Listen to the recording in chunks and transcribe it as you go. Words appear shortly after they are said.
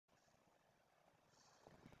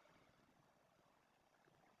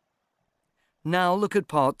Now look at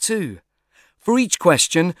part 2. For each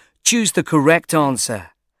question, choose the correct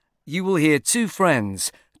answer. You will hear two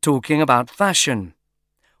friends talking about fashion.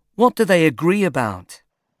 What do they agree about?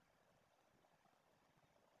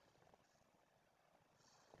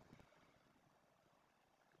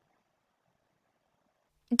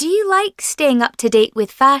 Do you like staying up to date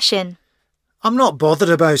with fashion? I'm not bothered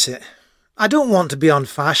about it. I don't want to be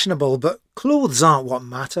unfashionable, but clothes aren't what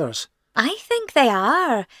matters. I think they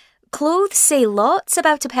are. Clothes say lots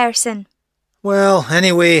about a person. Well,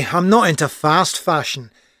 anyway, I'm not into fast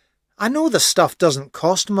fashion. I know the stuff doesn't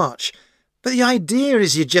cost much, but the idea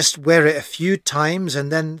is you just wear it a few times and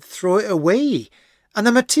then throw it away, and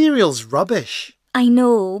the material's rubbish. I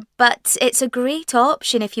know, but it's a great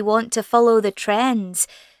option if you want to follow the trends.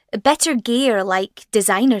 Better gear like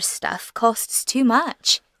designer stuff costs too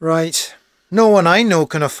much. Right. No one I know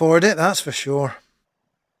can afford it, that's for sure.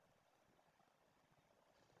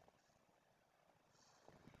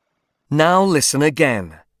 Now listen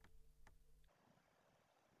again.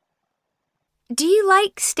 Do you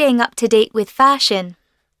like staying up to date with fashion?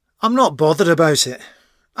 I'm not bothered about it.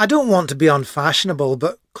 I don't want to be unfashionable,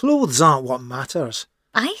 but clothes aren't what matters.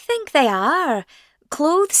 I think they are.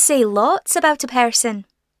 Clothes say lots about a person.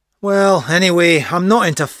 Well, anyway, I'm not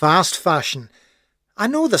into fast fashion. I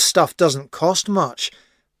know the stuff doesn't cost much,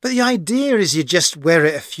 but the idea is you just wear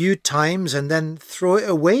it a few times and then throw it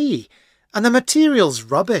away, and the material's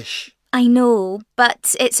rubbish. I know,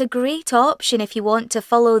 but it's a great option if you want to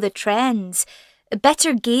follow the trends.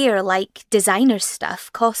 Better gear like designer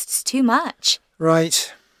stuff costs too much.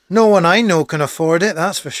 Right. No one I know can afford it,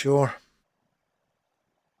 that's for sure.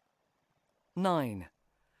 9.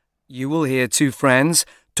 You will hear two friends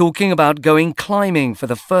talking about going climbing for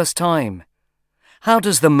the first time. How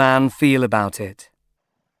does the man feel about it?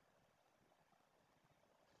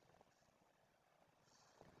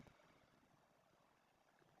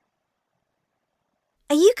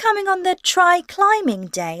 Are you coming on the try climbing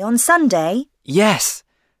day on Sunday? Yes.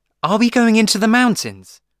 Are we going into the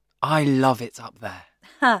mountains? I love it up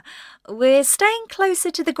there. We're staying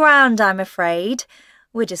closer to the ground, I'm afraid.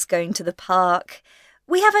 We're just going to the park.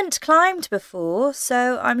 We haven't climbed before,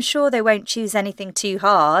 so I'm sure they won't choose anything too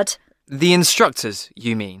hard. The instructors,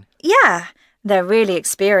 you mean? Yeah, they're really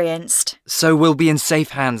experienced. So we'll be in safe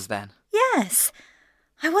hands then? Yes.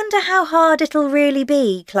 I wonder how hard it'll really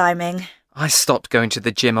be climbing. I stopped going to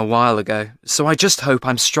the gym a while ago, so I just hope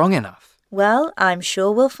I'm strong enough. Well, I'm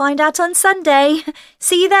sure we'll find out on Sunday.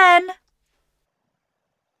 See you then.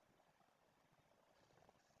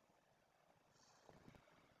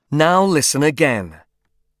 Now listen again.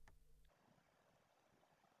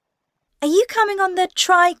 Are you coming on the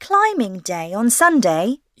try climbing day on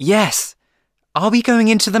Sunday? Yes. Are we going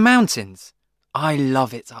into the mountains? I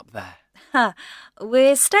love it up there.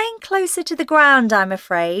 We're staying closer to the ground, I'm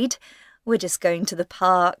afraid. We're just going to the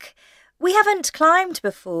park. We haven't climbed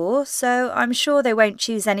before, so I'm sure they won't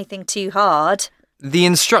choose anything too hard. The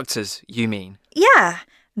instructors, you mean? Yeah,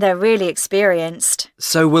 they're really experienced.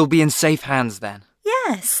 So we'll be in safe hands then?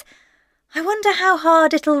 Yes. I wonder how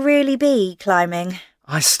hard it'll really be climbing.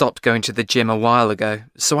 I stopped going to the gym a while ago,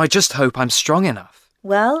 so I just hope I'm strong enough.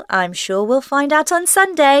 Well, I'm sure we'll find out on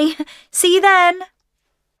Sunday. See you then.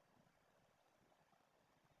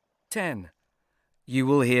 10. You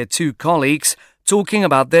will hear two colleagues talking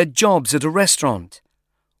about their jobs at a restaurant.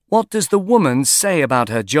 What does the woman say about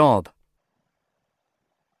her job?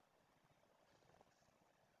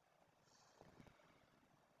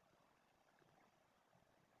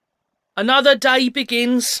 Another day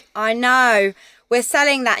begins. I know. We're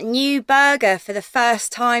selling that new burger for the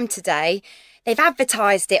first time today. They've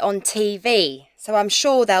advertised it on TV, so I'm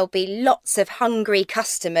sure there'll be lots of hungry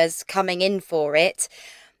customers coming in for it.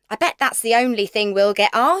 I bet that's the only thing we'll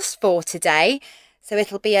get asked for today, so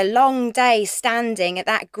it'll be a long day standing at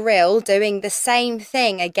that grill doing the same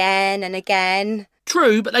thing again and again.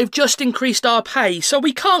 True, but they've just increased our pay, so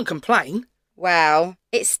we can't complain. Well,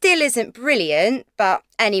 it still isn't brilliant, but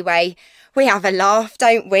anyway, we have a laugh,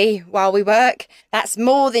 don't we, while we work? That's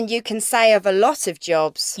more than you can say of a lot of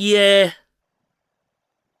jobs. Yeah.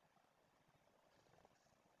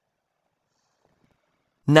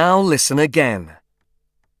 Now listen again.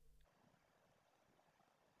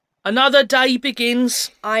 Another day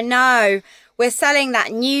begins. I know. We're selling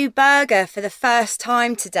that new burger for the first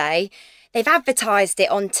time today. They've advertised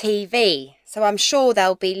it on TV, so I'm sure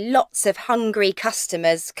there'll be lots of hungry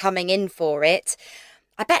customers coming in for it.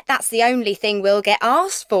 I bet that's the only thing we'll get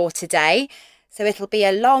asked for today, so it'll be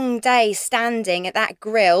a long day standing at that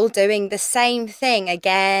grill doing the same thing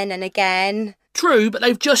again and again. True, but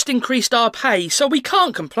they've just increased our pay, so we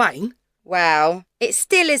can't complain. Well, It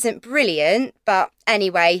still isn't brilliant, but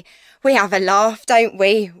anyway, we have a laugh, don't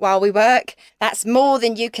we, while we work? That's more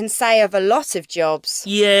than you can say of a lot of jobs.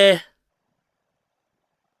 Yeah.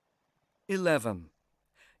 11.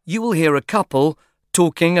 You will hear a couple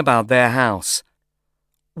talking about their house.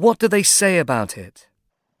 What do they say about it?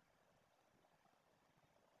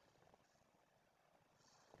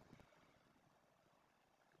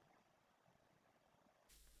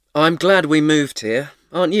 I'm glad we moved here,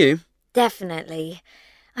 aren't you? Definitely.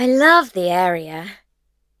 I love the area.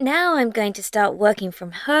 Now I'm going to start working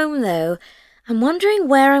from home, though. I'm wondering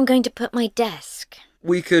where I'm going to put my desk.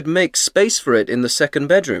 We could make space for it in the second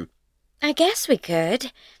bedroom. I guess we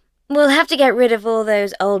could. We'll have to get rid of all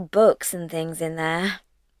those old books and things in there.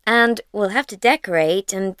 And we'll have to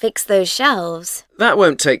decorate and fix those shelves. That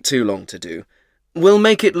won't take too long to do. We'll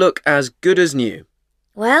make it look as good as new.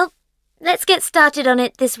 Well, let's get started on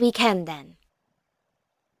it this weekend then.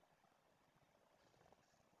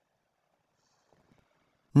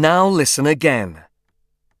 Now listen again.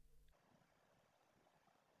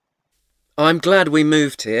 I'm glad we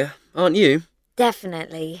moved here, aren't you?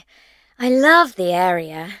 Definitely. I love the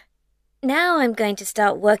area. Now I'm going to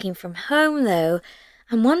start working from home, though.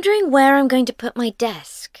 I'm wondering where I'm going to put my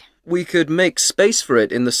desk. We could make space for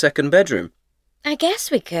it in the second bedroom. I guess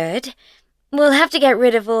we could. We'll have to get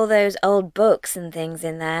rid of all those old books and things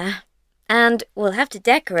in there. And we'll have to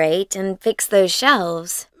decorate and fix those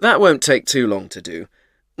shelves. That won't take too long to do.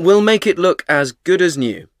 We'll make it look as good as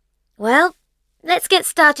new. Well, let's get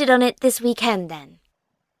started on it this weekend then.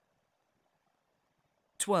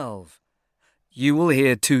 12. You will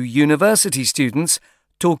hear two university students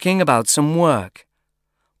talking about some work.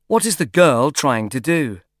 What is the girl trying to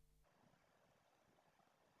do?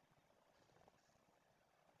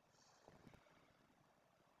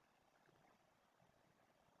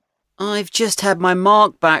 I've just had my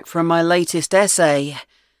mark back from my latest essay.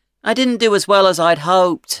 I didn't do as well as I'd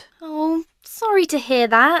hoped. Oh, sorry to hear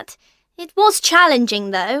that. It was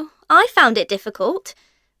challenging, though. I found it difficult.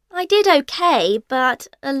 I did okay, but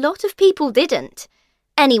a lot of people didn't.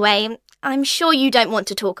 Anyway, I'm sure you don't want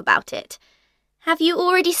to talk about it. Have you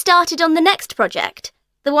already started on the next project?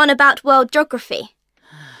 The one about world geography?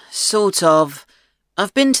 Sort of.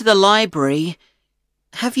 I've been to the library.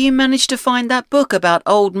 Have you managed to find that book about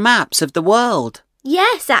old maps of the world?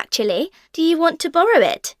 Yes, actually. Do you want to borrow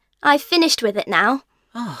it? I've finished with it now.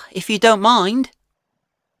 Oh, if you don't mind.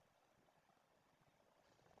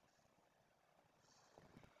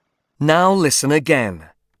 Now listen again.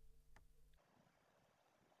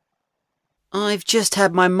 I've just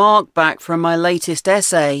had my mark back from my latest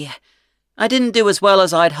essay. I didn't do as well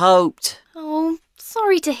as I'd hoped. Oh,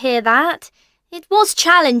 sorry to hear that. It was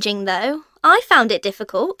challenging, though. I found it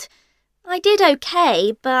difficult. I did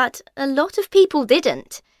okay, but a lot of people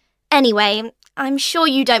didn't. Anyway, I'm sure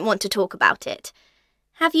you don't want to talk about it.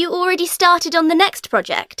 Have you already started on the next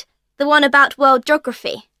project? The one about world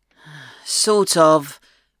geography? Sort of.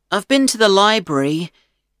 I've been to the library.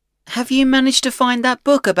 Have you managed to find that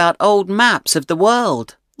book about old maps of the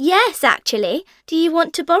world? Yes, actually. Do you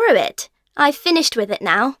want to borrow it? I've finished with it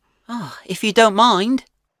now. Oh, if you don't mind.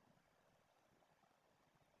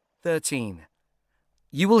 13.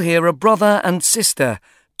 You will hear a brother and sister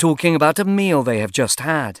talking about a meal they have just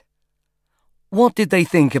had. What did they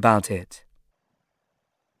think about it?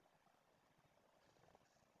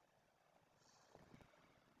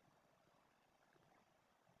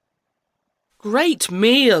 Great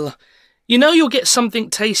meal. You know you'll get something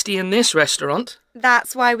tasty in this restaurant.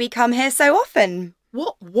 That's why we come here so often.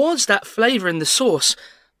 What was that flavour in the sauce?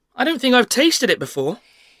 I don't think I've tasted it before.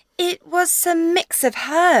 It was some mix of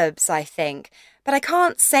herbs, I think, but I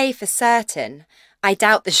can't say for certain. I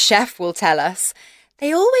doubt the chef will tell us.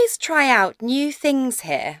 They always try out new things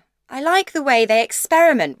here. I like the way they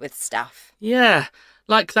experiment with stuff. Yeah,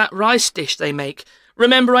 like that rice dish they make.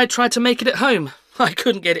 Remember I tried to make it at home? I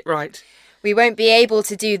couldn't get it right. We won't be able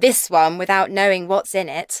to do this one without knowing what's in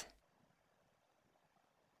it.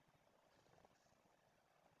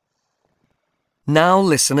 Now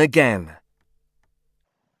listen again.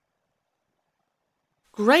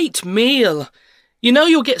 Great meal. You know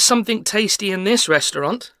you'll get something tasty in this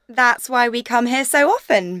restaurant. That's why we come here so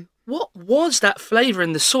often. What was that flavour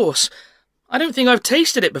in the sauce? I don't think I've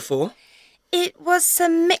tasted it before. It was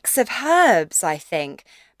some mix of herbs, I think,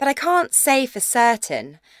 but I can't say for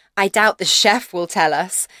certain. I doubt the chef will tell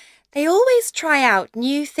us. They always try out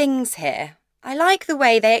new things here. I like the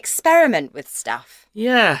way they experiment with stuff.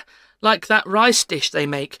 Yeah, like that rice dish they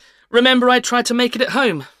make. Remember I tried to make it at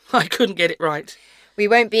home? I couldn't get it right. We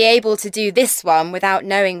won't be able to do this one without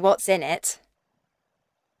knowing what's in it.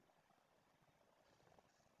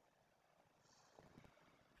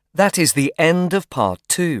 That is the end of part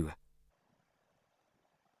 2.